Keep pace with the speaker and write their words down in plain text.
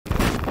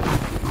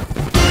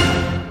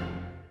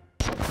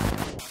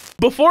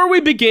Before we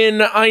begin,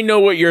 I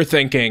know what you're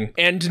thinking.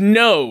 And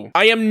no,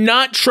 I am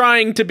not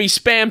trying to be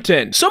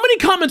Spamton. So many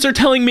comments are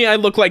telling me I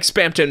look like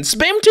Spamton.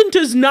 Spamton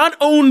does not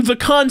own the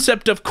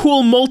concept of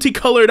cool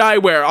multicolored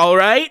eyewear,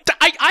 alright?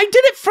 I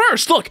did it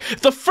first. Look,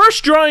 the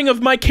first drawing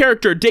of my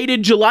character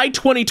dated July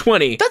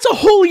 2020. That's a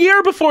whole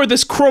year before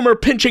this Cromer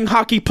pinching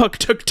hockey puck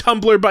took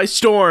Tumblr by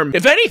storm.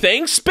 If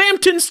anything,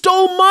 Spamton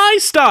stole my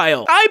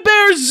style. I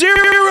bear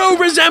zero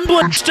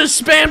resemblance to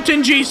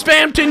Spamton G.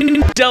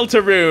 Spamton.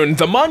 Deltarune,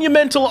 the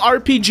monumental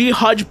RPG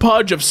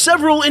hodgepodge of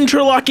several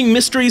interlocking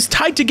mysteries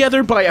tied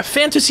together by a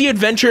fantasy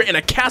adventure and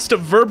a cast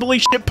of verbally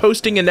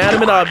shitposting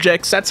inanimate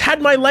objects that's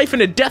had my life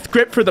in a death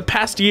grip for the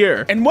past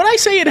year. And when I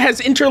say it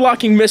has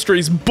interlocking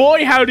mysteries,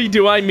 boy howdy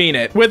do I mean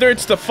it. Whether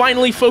it's the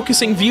finally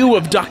focusing view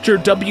of Dr.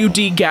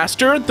 W.D.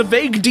 Gaster, the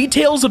vague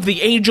details of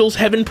the Angel's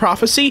Heaven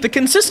prophecy, the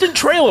consistent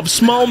trail of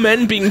small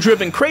men being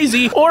driven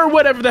crazy, or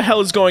whatever the hell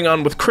is going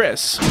on with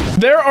Chris.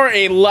 There are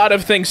a lot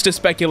of things to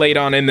speculate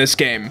on in this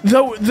game,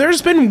 though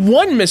there's been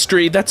one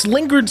mystery that's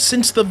lingered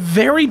since the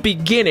very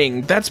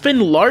beginning that's been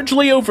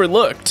largely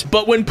overlooked.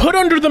 But when put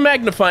under the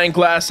magnifying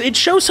glass, it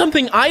shows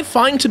something I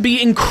find to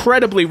be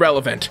incredibly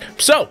relevant.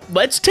 So,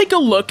 let's take a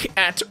look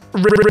at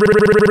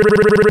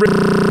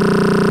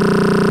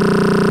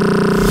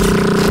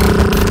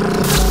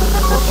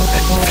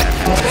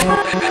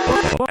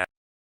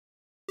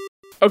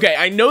Okay,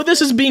 I know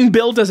this is being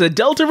billed as a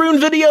Deltarune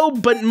video,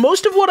 but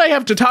most of what I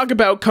have to talk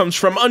about comes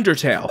from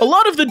Undertale. A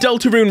lot of the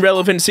Deltarune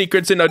relevant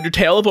secrets in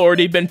Undertale have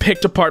already been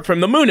picked apart from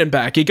the moon and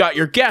back. You got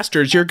your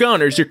Gasters, your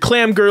Goners, your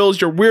Clam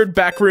Girls, your weird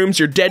backrooms,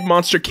 your dead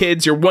monster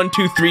kids, your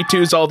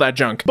 1-2-3-2s, all that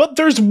junk. But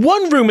there's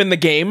one room in the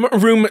game,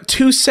 room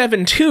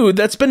 272,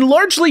 that's been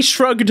largely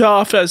shrugged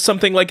off as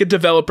something like a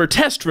developer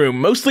test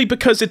room, mostly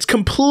because it's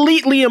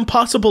completely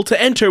impossible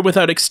to enter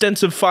without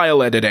extensive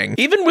file editing.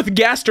 Even with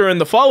Gaster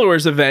and the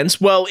Followers events,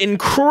 well,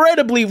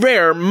 incredibly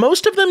rare,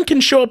 most of them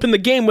can show up in the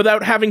game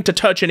without having to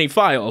touch any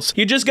files.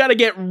 You just gotta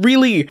get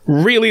really,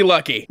 really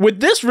lucky. With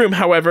this room,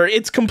 however,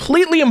 it's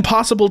completely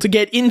impossible to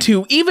get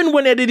into even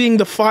when editing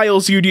the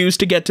files you'd use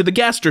to get to the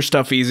Gaster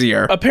stuff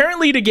easier.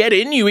 Apparently, to get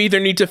in, you either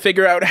need to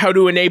figure out how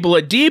to enable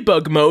a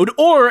debug mode,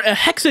 or a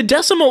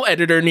hexadecimal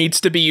editor needs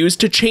to be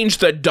used to change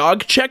the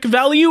dog check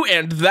value,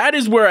 and that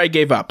is where I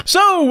gave up.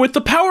 So, with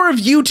the power of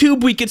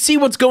YouTube, we could see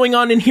what's going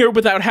on in here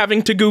without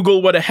having to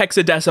Google what a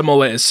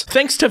hexadecimal is.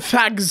 Thanks to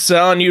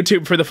Faxz on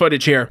YouTube for the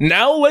footage here.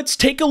 Now let's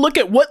take a look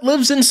at what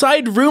lives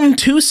inside room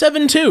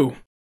 272.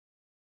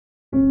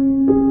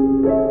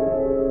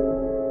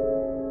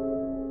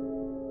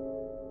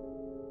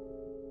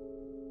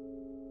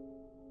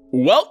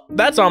 Well,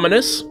 that's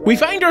ominous. We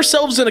find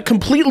ourselves in a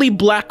completely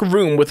black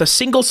room with a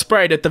single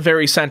sprite at the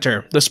very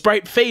center. The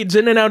sprite fades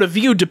in and out of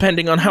view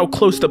depending on how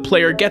close the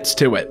player gets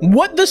to it.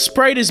 What the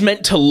sprite is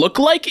meant to look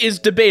like is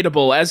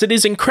debatable, as it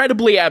is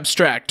incredibly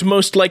abstract,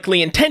 most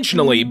likely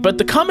intentionally, but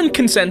the common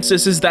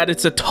consensus is that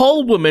it's a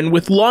tall woman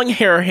with long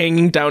hair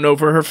hanging down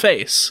over her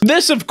face.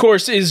 This, of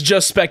course, is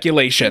just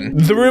speculation.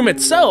 The room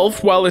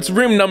itself, while its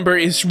room number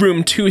is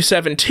room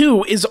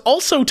 272, is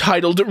also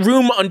titled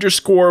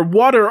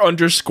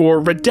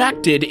room_water_redacted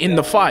in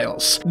the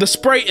files. The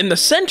sprite in the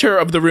center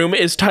of the room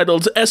is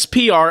titled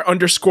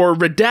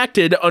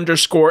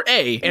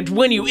SPR_redacted_A, and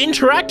when you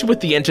interact with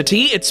the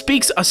entity, it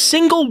speaks a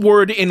single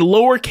word in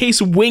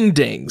lowercase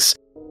wingdings.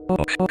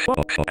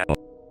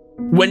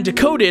 When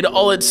decoded,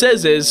 all it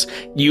says is,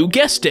 you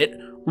guessed it,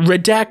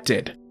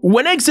 redacted.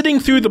 When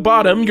exiting through the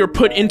bottom, you're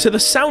put into the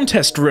sound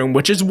test room,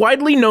 which is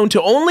widely known to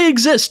only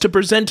exist to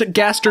present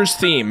Gaster's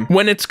theme.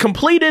 When it's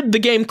completed, the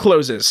game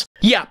closes.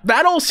 Yeah,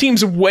 that all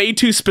seems way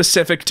too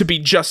specific to be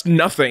just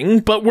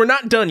nothing, but we're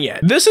not done yet.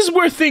 This is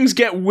where things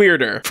get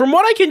weirder. From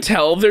what I can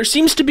tell, there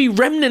seems to be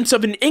remnants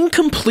of an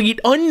incomplete,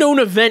 unknown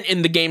event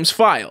in the game's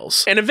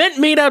files. An event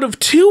made out of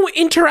two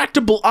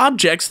interactable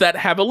objects that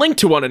have a link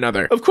to one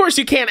another. Of course,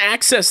 you can't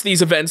access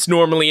these events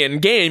normally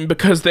in-game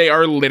because they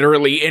are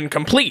literally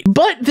incomplete,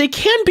 but they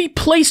can be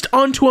placed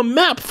onto a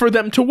map for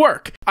them to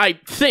work. I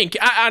think.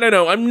 I don't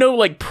know. I'm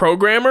no,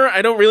 programmer.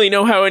 I don't really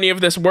know how any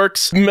of this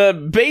works.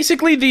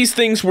 Basically, these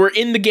things were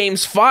in the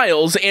game's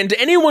files, and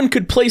anyone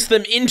could place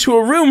them into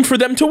a room for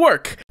them to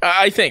work.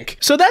 I think.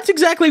 So that's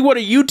exactly what a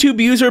YouTube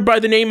user by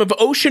the name of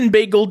Ocean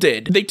Bagel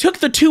did. They took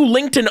the two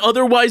linked and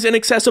otherwise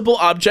inaccessible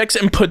objects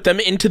and put them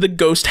into the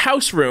ghost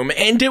house room,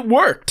 and it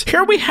worked.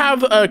 Here we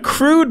have a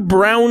crude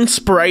brown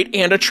sprite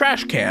and a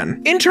trash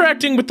can.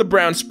 Interacting with the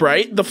brown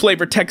sprite, the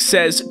flavor text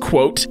says,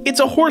 quote, "It's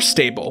a horse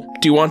stable.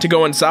 Do you want to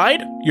go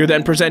inside?" You're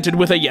then presented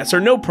with a yes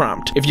or no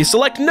prompt. If you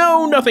select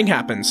no, nothing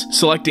happens.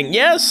 Selecting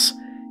yes,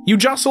 you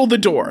jostle the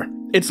door.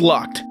 It's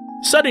locked.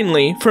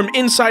 Suddenly, from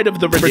inside of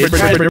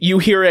the you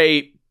hear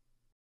a...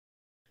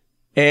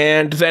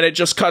 and then it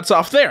just cuts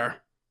off there.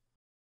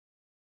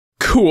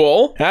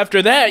 Cool.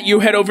 After that,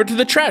 you head over to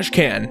the trash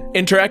can.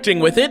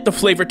 Interacting with it, the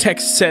flavor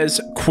text says,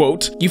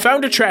 quote, "You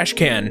found a trash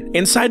can.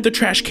 Inside the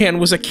trash can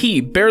was a key,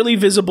 barely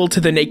visible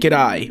to the naked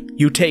eye.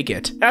 You take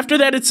it." After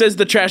that, it says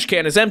the trash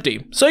can is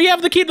empty. So you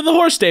have the key to the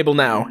horse stable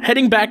now.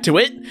 Heading back to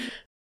it...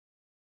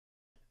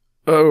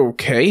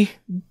 Okay.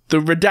 The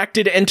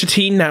redacted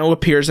entity now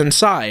appears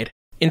inside.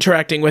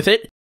 Interacting with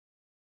it,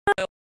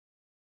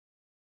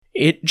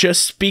 it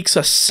just speaks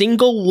a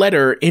single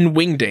letter in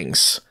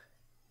Wingdings.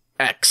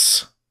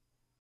 X.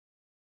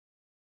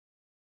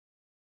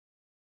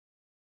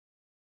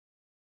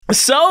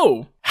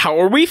 So, how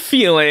are we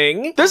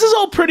feeling? This is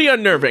all pretty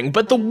unnerving,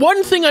 but the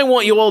one thing I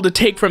want you all to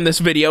take from this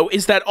video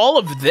is that all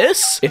of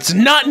this, it's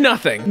not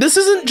nothing. This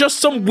isn't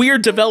just some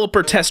weird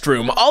developer test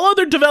room. All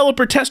other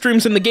developer test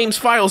rooms in the game's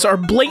files are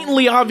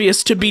blatantly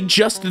obvious to be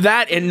just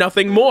that and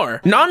nothing more.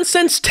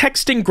 Nonsense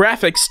texting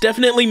graphics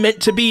definitely meant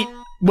to be,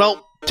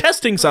 well,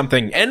 testing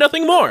something and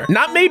nothing more.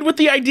 Not made with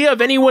the idea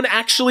of anyone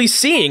actually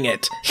seeing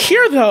it.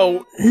 Here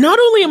though, not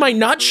only am I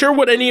not sure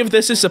what any of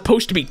this is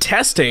supposed to be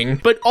testing,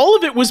 but all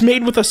of it was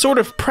made with a sort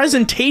of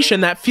presentation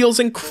that feels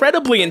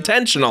incredibly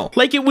intentional.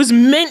 Like it was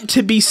meant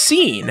to be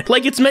seen.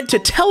 Like it's meant to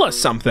tell us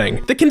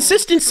something. The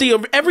consistency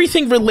of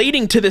everything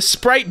relating to this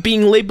sprite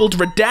being labeled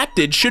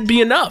redacted should be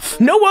enough.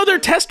 No other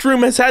test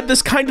room has had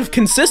this kind of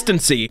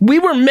consistency. We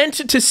were meant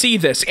to see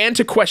this and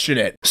to question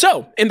it.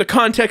 So, in the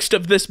context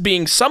of this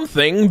being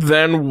something,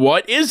 then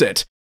what is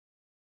it?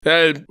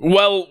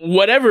 Well,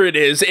 whatever it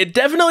is, it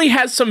definitely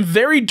has some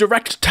very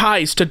direct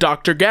ties to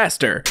Dr.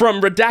 Gaster. From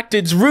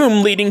Redacted's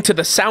room leading to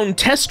the sound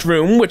test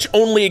room, which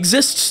only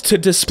exists to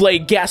display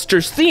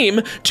Gaster's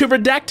theme, to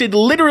Redacted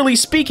literally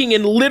speaking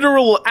in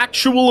literal,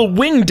 actual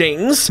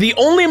Wingdings, the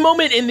only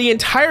moment in the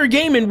entire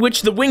game in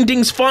which the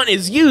Wingdings font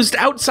is used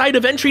outside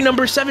of entry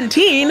number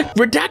 17,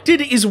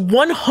 Redacted is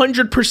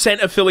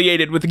 100%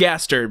 affiliated with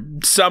Gaster,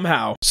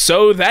 somehow.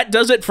 So that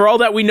does it for all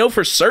that we know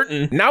for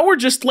certain. Now we're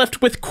just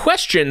left with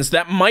questions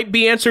that might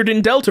be answered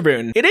in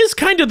Deltarune. It is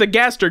kind of the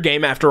Gaster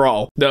game after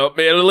all, though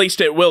at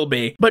least it will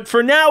be. But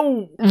for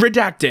now,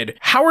 Redacted.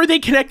 How are they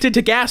connected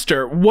to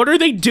Gaster? What are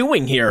they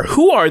doing here?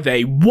 Who are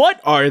they?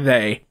 What are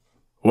they?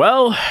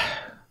 Well,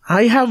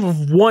 I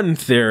have one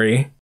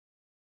theory.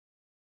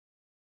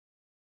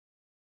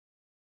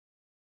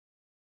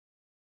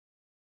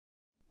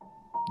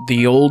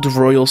 The old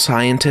royal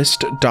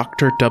scientist,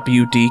 Dr.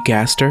 W.D.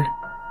 Gaster,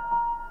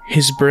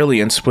 his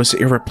brilliance was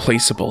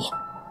irreplaceable.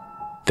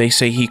 They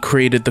say he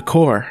created the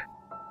core.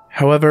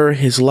 However,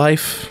 his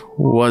life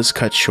was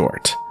cut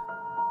short.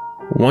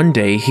 One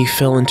day, he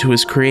fell into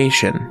his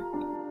creation.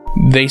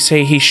 They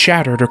say he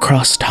shattered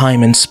across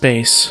time and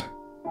space.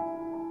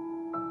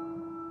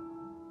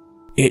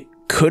 It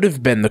could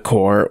have been the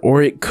core,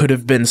 or it could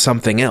have been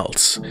something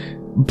else.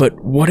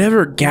 But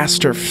whatever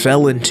Gaster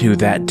fell into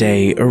that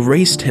day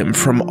erased him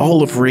from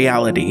all of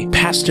reality,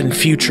 past and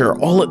future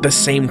all at the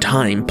same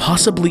time,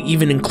 possibly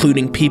even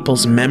including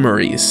people's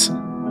memories.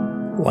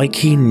 Like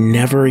he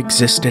never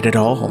existed at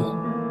all.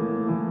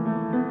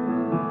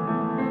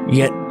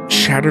 Yet,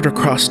 shattered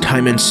across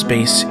time and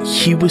space,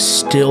 he was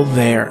still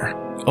there,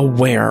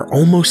 aware,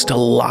 almost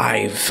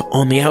alive,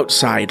 on the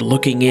outside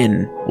looking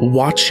in,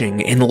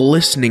 watching and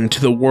listening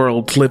to the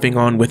world living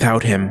on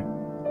without him.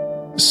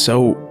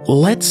 So,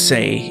 let's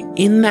say,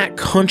 in that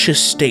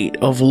conscious state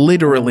of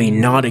literally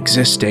not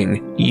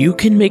existing, you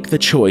can make the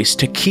choice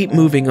to keep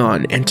moving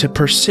on and to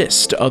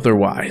persist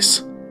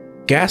otherwise.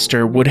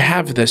 Gaster would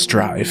have this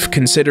drive,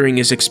 considering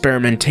his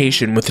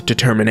experimentation with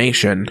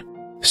determination.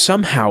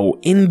 Somehow,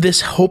 in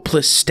this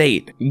hopeless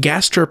state,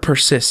 Gaster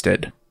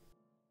persisted.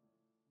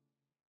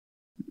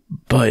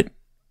 But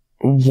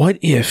what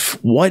if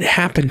what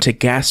happened to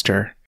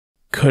Gaster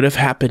could have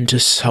happened to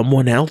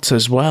someone else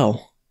as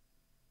well?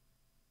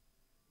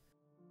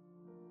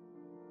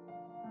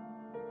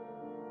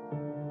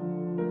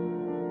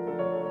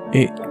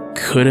 It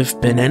could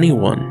have been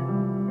anyone.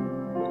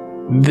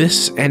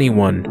 This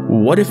anyone,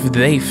 what if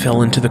they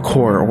fell into the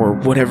core or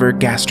whatever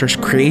Gaster's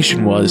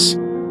creation was,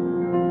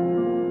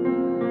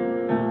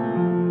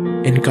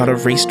 and got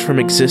erased from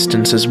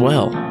existence as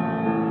well?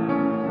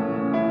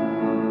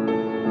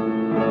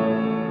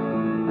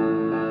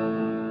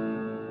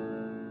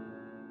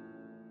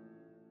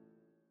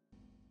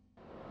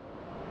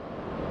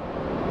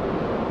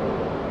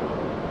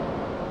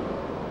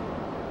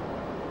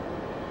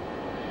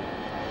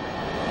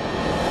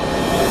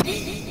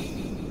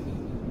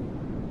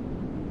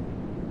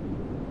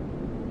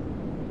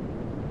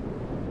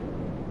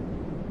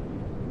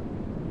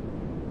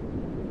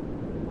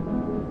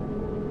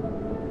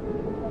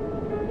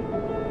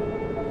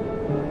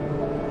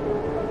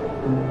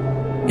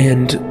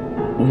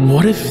 And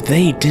what if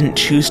they didn't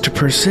choose to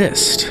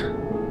persist?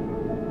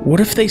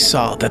 What if they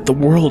saw that the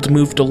world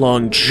moved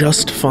along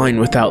just fine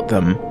without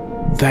them,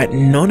 that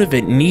none of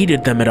it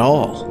needed them at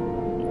all,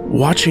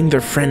 watching their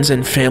friends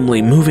and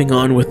family moving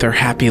on with their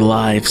happy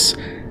lives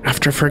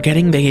after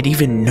forgetting they had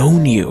even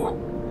known you?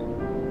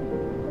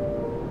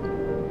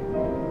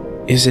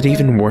 Is it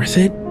even worth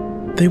it,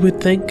 they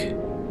would think,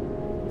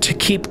 to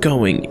keep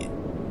going,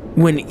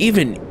 when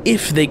even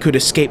if they could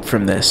escape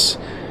from this,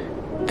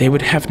 they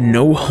would have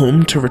no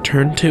home to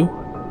return to?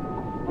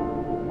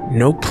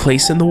 No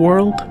place in the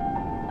world?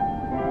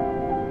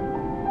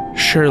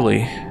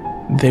 Surely,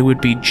 they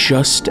would be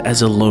just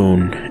as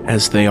alone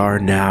as they are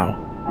now.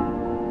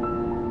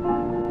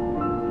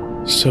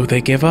 So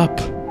they give up.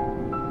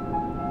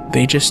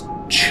 They just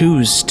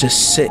choose to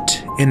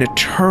sit in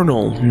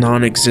eternal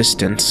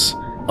non-existence,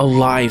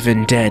 alive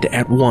and dead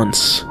at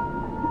once,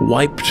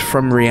 wiped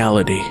from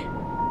reality.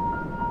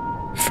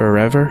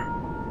 Forever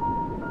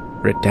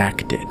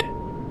redacted.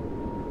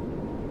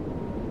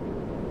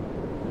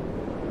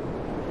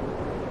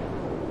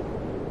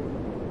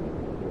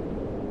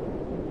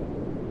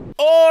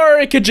 Or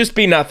it could just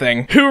be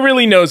nothing. Who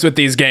really knows with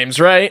these games,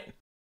 right?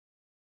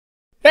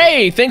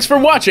 Hey, thanks for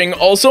watching.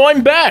 Also,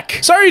 I'm back.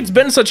 Sorry it's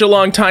been such a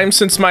long time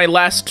since my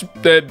last,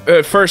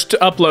 first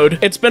upload.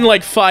 It's been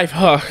like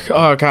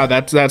oh god,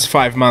 that's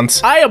 5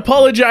 months. I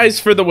apologize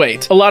for the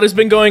wait. A lot has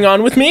been going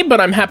on with me,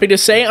 but I'm happy to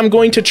say I'm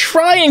going to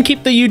try and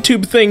keep the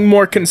YouTube thing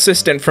more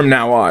consistent from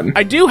now on.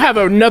 I do have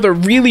another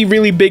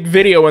really big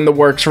video in the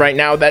works right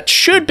now that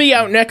should be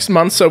out next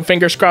month, so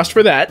fingers crossed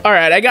for that. All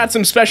right, I got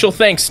some special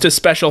thanks to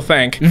special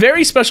thank.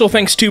 Very special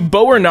thanks to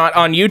Bow or Not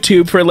on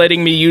YouTube for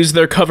letting me use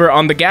their cover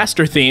on the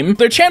Gaster theme.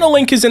 Their channel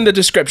link is in the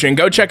description.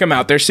 Go check them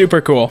out. They're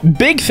super cool.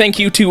 Big thank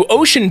you to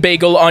Ocean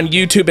Bagel on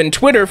YouTube and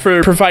Twitter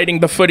for providing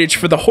the footage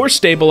for the horse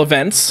stable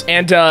events.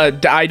 And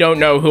I don't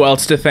know who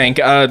else to thank.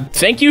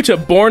 Thank you to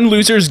Born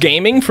Losers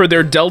Gaming for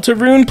their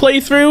Deltarune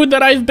playthrough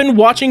that I've been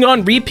watching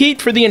on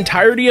repeat for the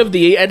entirety of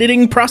the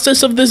editing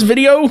process of this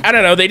video. I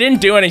don't know, they didn't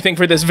do anything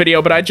for this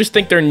video, but I just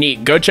think they're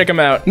neat. Go check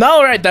them out.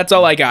 Alright, that's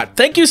all I got.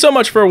 Thank you so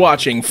much for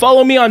watching.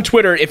 Follow me on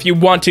Twitter if you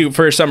want to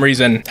for some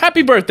reason.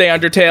 Happy birthday,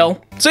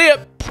 Undertale. See ya!